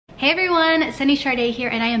Hey everyone, Sunny Sharde here,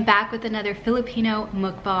 and I am back with another Filipino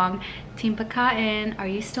mukbang. Team Pagkain, are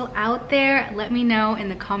you still out there? Let me know in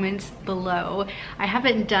the comments below. I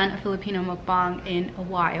haven't done a Filipino mukbang in a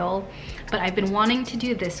while, but I've been wanting to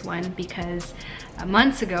do this one because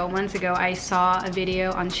months ago I saw a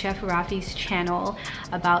video on Chef Rafi's channel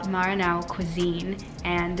about Maranao cuisine,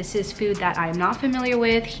 and this is food that I'm not familiar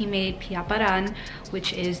with. He made Piaparan,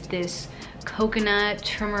 which is this coconut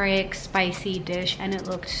turmeric spicy dish, and it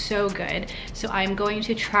looks so good. So I'm going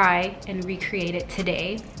to try and recreate it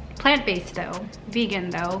today. Plant-based though, vegan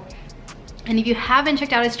though. And if you haven't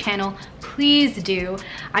checked out his channel, please do.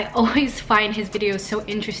 I always find his videos so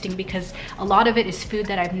interesting because a lot of it is food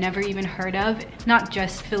that I've never even heard of. Not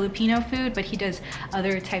just Filipino food, but he does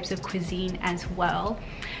other types of cuisine as well.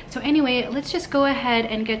 So anyway, let's just go ahead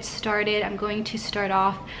and get started. I'm going to start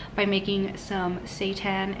off by making some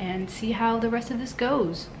seitan and see how the rest of this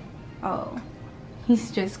goes. Oh,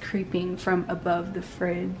 he's just creeping from above the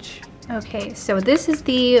fridge. Okay, so this is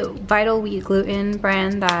the Vital Wheat Gluten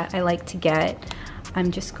brand that I like to get.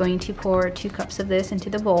 I'm just going to pour 2 cups of this into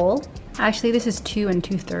the bowl. Actually, this is 2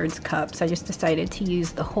 2/3 cups. I just decided to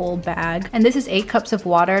use the whole bag. And this is 8 cups of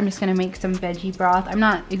water. I'm just gonna make some veggie broth. I'm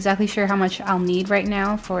not exactly sure how much I'll need right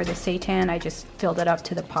now for the seitan. I just filled it up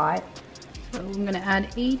to the pot. So I'm gonna add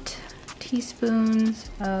 8 teaspoons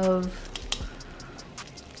of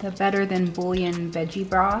the Better Than Bouillon veggie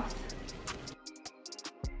broth.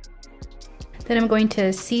 Then I'm going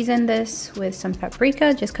to season this with some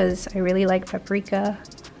paprika, just because I really like paprika.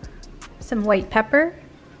 Some white pepper,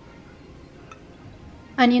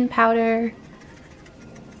 onion powder,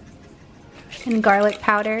 and garlic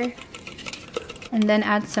powder. And then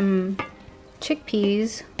add some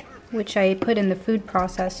chickpeas, which I put in the food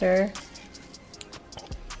processor.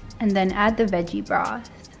 And then add the veggie broth.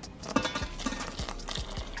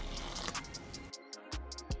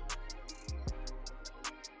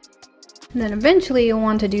 And then eventually you'll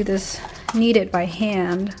want to do this, knead it by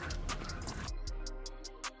hand.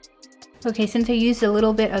 Okay, since I used a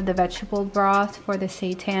little bit of the vegetable broth for the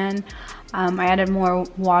seitan, I added more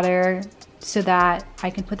water so that I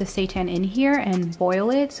can put the seitan in here and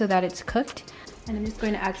boil it so that it's cooked. And I'm just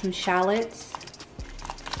going to add some shallots,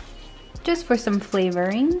 just for some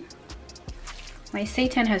flavoring. My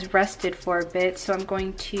seitan has rested for a bit, so I'm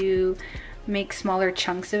going to make smaller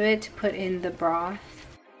chunks of it to put in the broth.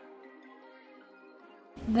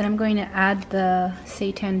 Then I'm going to add the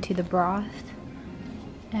seitan to the broth,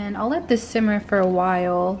 and I'll let this simmer for a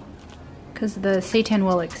while because the seitan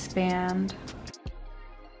will expand.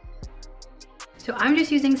 So I'm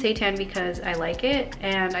just using seitan because I like it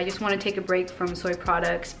and I just want to take a break from soy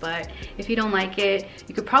products, but if you don't like it,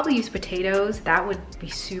 you could probably use potatoes. That would be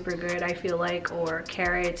super good, I feel like, or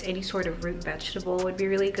carrots. Any sort of root vegetable would be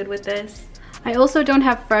really good with this. I also don't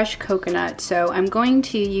have fresh coconut, so I'm going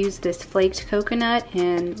to use this flaked coconut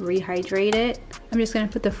and rehydrate it. I'm just going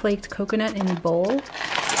to put the flaked coconut in a bowl.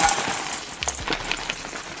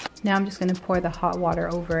 Now I'm just going to pour the hot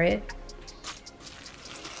water over it.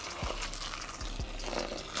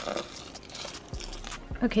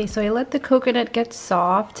 Okay, so I let the coconut get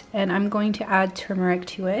soft and I'm going to add turmeric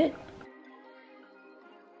to it.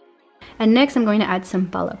 And next I'm going to add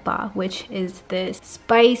some palapa, which is this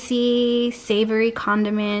spicy, savory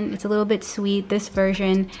condiment. It's a little bit sweet. This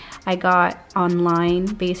version I got online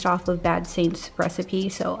based off of Bad Saint's recipe.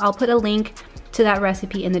 So I'll put a link to that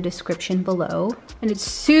recipe in the description below. And it's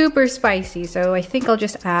super spicy, so I think I'll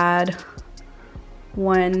just add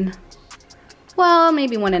maybe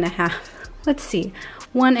 1.5. Let's see,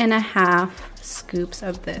 1.5 scoops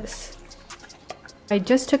of this. I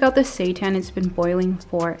just took out the seitan. It's been boiling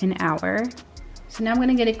for an hour. So now I'm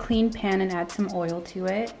gonna get a clean pan and add some oil to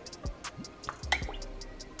it.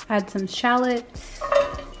 Add some shallots,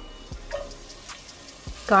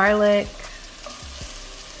 garlic,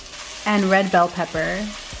 and red bell pepper.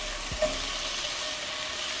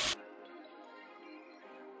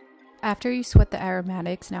 After you sweat the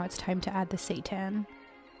aromatics, now it's time to add the seitan.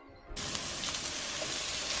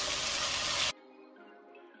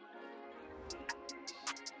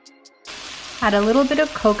 Add a little bit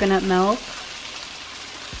of coconut milk.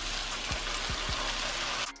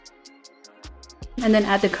 And then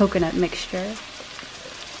add the coconut mixture.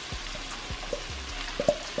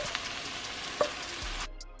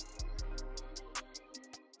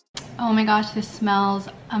 Oh my gosh, this smells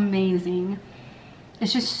amazing.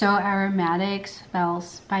 It's just so aromatic, smells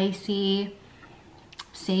spicy,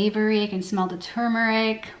 savory. I can smell the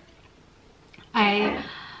turmeric.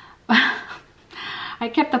 I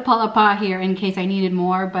kept the palapa here in case I needed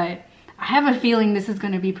more, but I have a feeling this is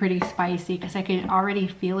going to be pretty spicy because I can already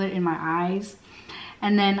feel it in my eyes.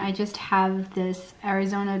 And then I just have this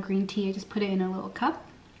Arizona green tea. I just put it in a little cup.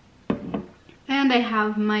 And I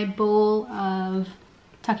have my bowl of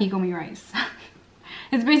takikomi rice.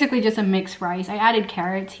 It's basically just a mixed rice. I added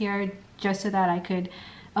carrots here just so that I could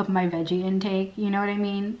up my veggie intake, you know what I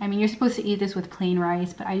mean? I mean, you're supposed to eat this with plain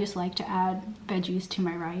rice, but I just like to add veggies to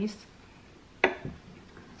my rice.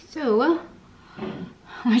 So,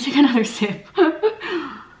 let me take another sip.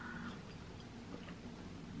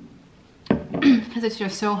 Because it's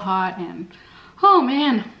just so hot and, oh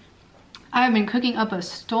man, I've been cooking up a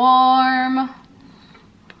storm.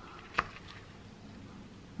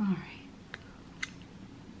 All right,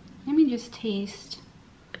 let me just taste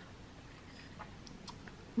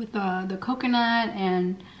with the coconut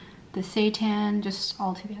and the seitan just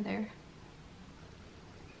all together.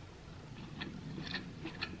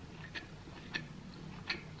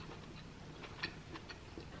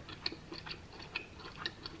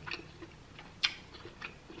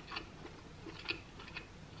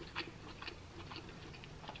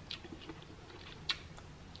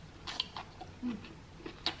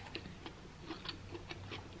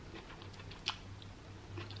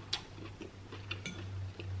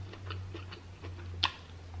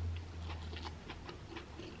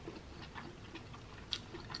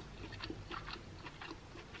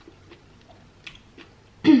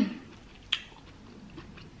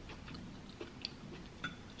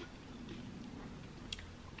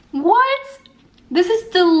 What? This is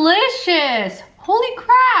delicious. Holy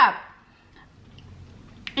crap.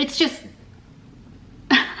 It's just,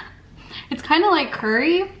 it's kind of like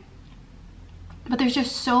curry, but there's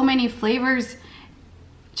just so many flavors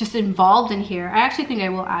just involved in here. I actually think I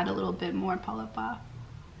will add a little bit more palapa.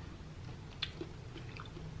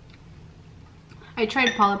 I tried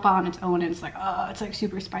palapa on its own and it's like, oh, it's like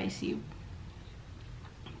super spicy.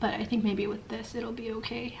 But I think maybe with this it'll be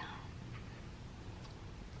okay.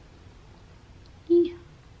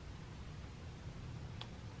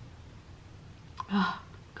 Oh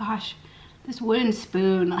gosh, this wooden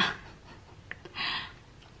spoon.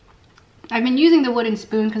 I've been using the wooden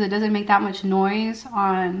spoon because it doesn't make that much noise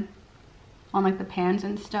on like the pans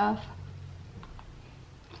and stuff.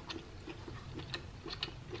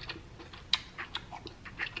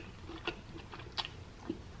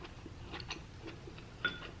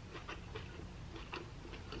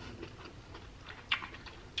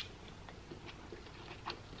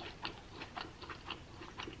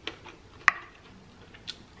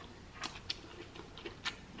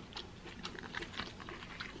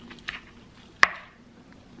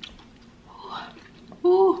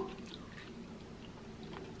 Ooh.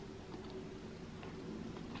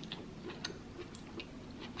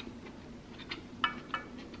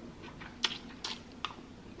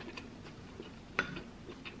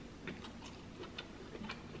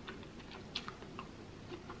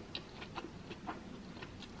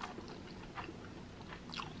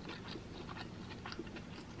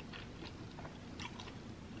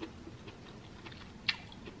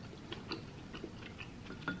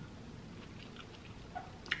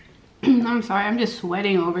 I'm sorry, I'm just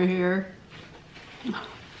sweating over here.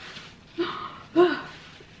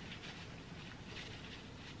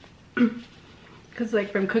 Because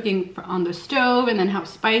like from cooking on the stove and then how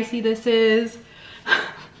spicy this is.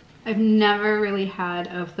 I've never really had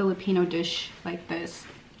a Filipino dish like this.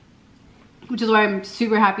 Which is why I'm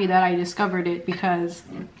super happy that I discovered it, because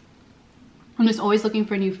I'm just always looking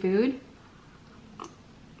for new food.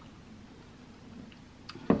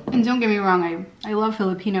 And don't get me wrong, I love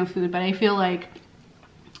Filipino food, but I feel like,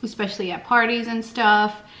 especially at parties and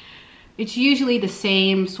stuff, it's usually the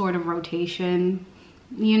same sort of rotation,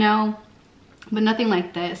 you know? But nothing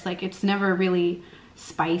like this. Like, it's never really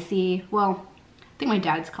spicy. Well, I think my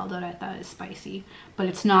dad's called it that as spicy, but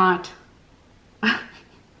it's not,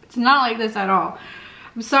 it's not like this at all.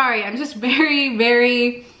 I'm sorry, I'm just very,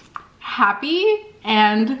 very happy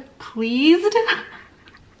and pleased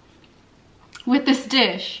with this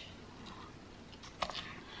dish.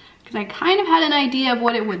 Because I kind of had an idea of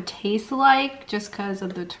what it would taste like just because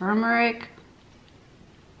of the turmeric.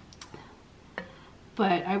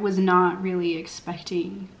 But I was not really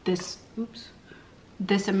expecting this,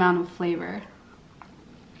 this amount of flavor.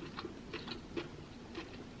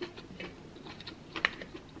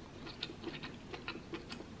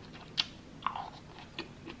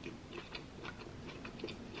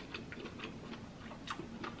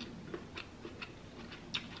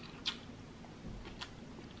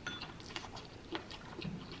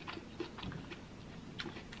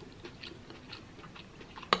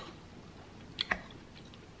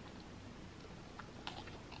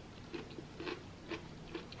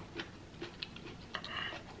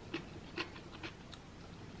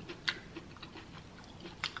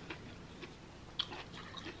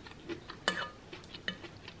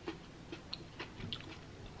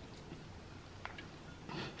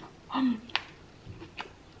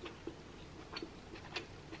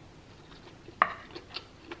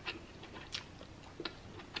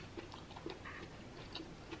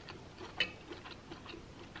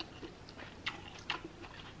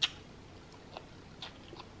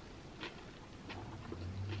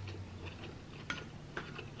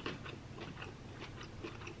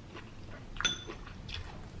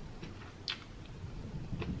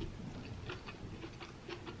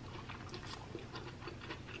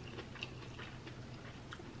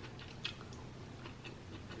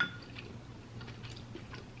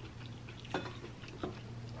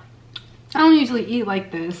 don't usually eat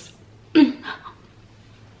like this.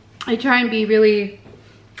 I try and be really,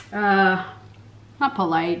 not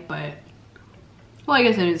polite, but, well, I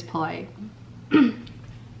guess it is polite. And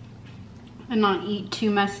not eat too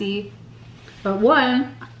messy. But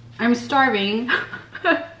one, I'm starving.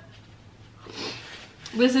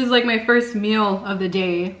 This is like my first meal of the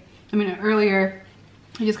day. I mean, earlier,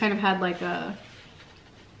 I just kind of had like a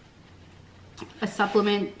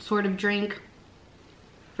supplement sort of drink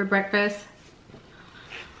for breakfast.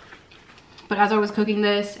 But as I was cooking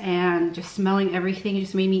this and just smelling everything, it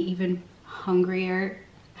just made me even hungrier.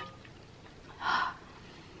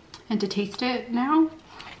 And to taste it now,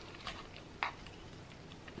 oh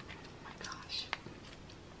my gosh.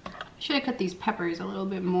 I should have cut these peppers a little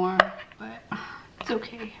bit more, but it's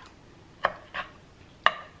okay.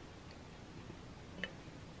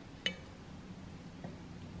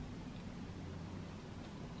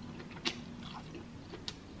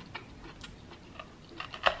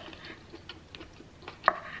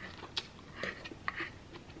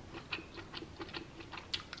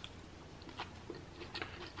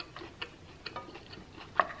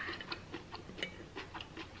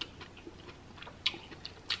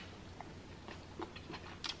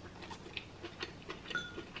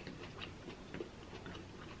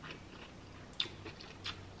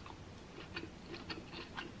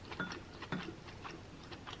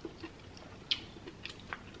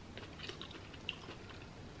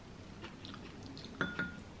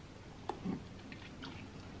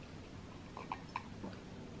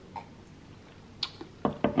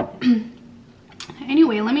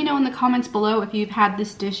 Anyway, let me know in the comments below if you've had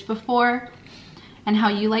this dish before and how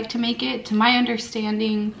you like to make it. To my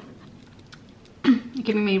understanding, it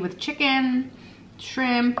can be made with chicken,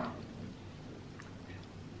 shrimp,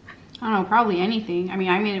 I don't know, probably anything. I mean,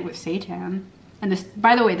 I made it with seitan. And this,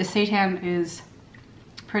 by the way, the seitan is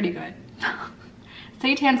pretty good.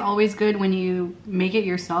 Seitan's always good when you make it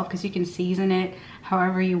yourself because you can season it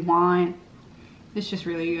however you want. It's just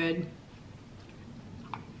really good.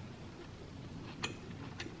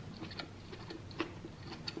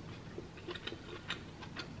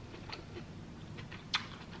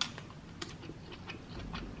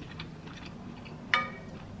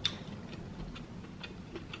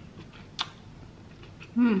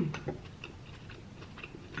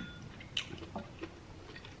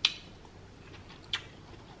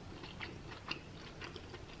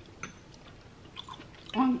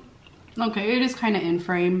 Okay, it is kind of in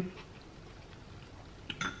frame.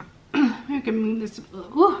 I can move this.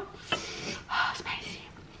 Ooh, spicy.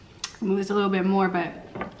 Move this a little bit more, but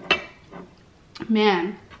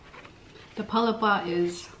man, the palapa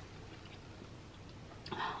is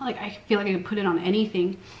like, I feel like I could put it on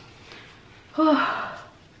anything. I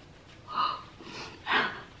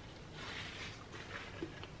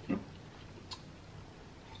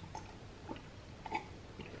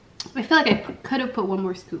feel like I could have put one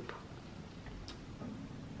more scoop.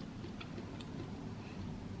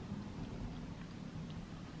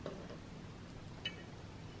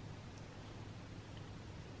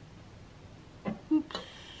 Oops.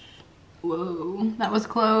 Whoa, that was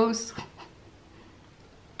close.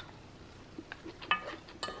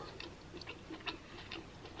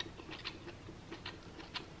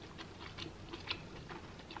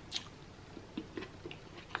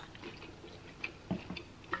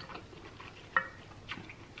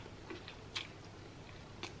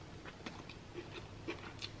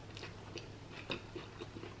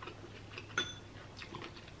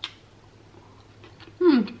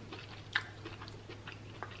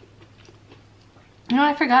 You know,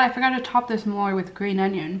 I forgot to top this more with green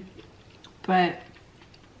onion, but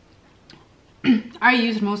I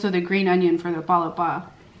used most of the green onion for the palapa.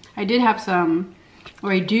 I did have some,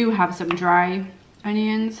 or I do have some dry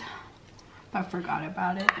onions, but I forgot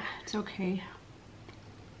about it. It's okay.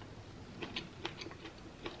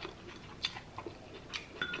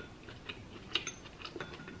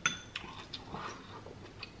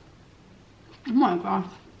 Oh my gosh.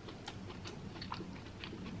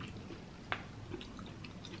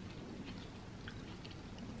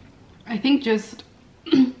 I think just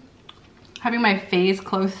having my face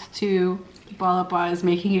close to the palapa is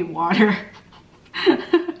making it water.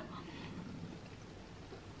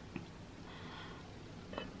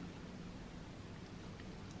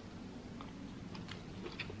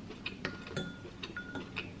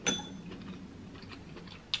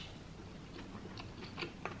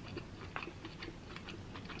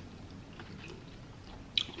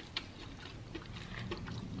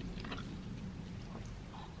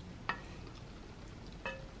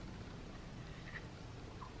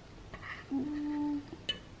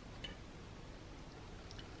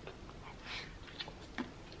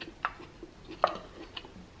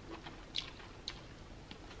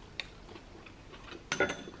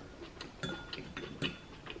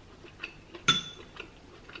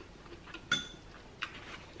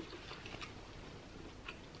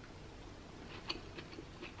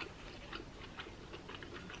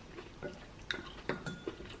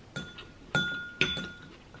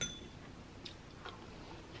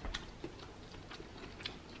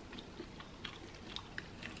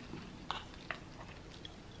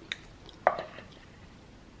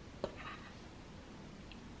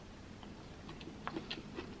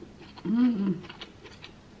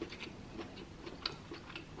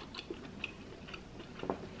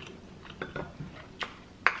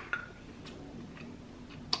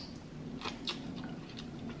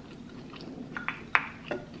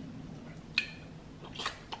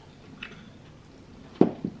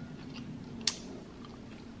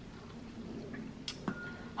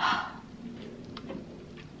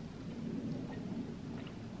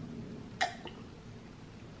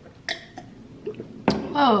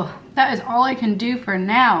 Oh, that is all I can do for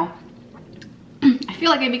now. I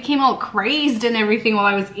feel like I became all crazed and everything while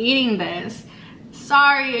I was eating this.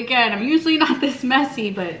 Sorry again, I'm usually not this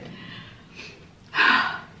messy, but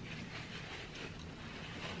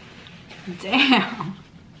damn.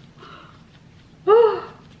 Oh,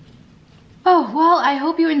 well, I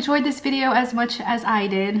hope you enjoyed this video as much as I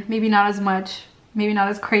did. Maybe not as much, maybe not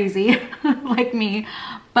as crazy like me,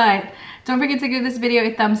 but don't forget to give this video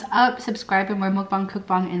a thumbs up, subscribe for more mukbang,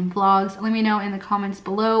 cookbang, and vlogs. Let me know in the comments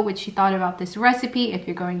below what you thought about this recipe, if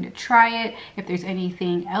you're going to try it, if there's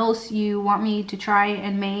anything else you want me to try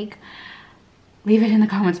and make. Leave it in the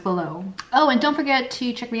comments below. Oh, and don't forget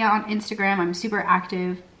to check me out on Instagram. I'm super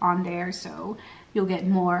active on there, so you'll get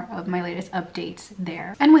more of my latest updates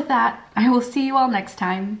there. And with that, I will see you all next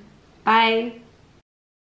time. Bye.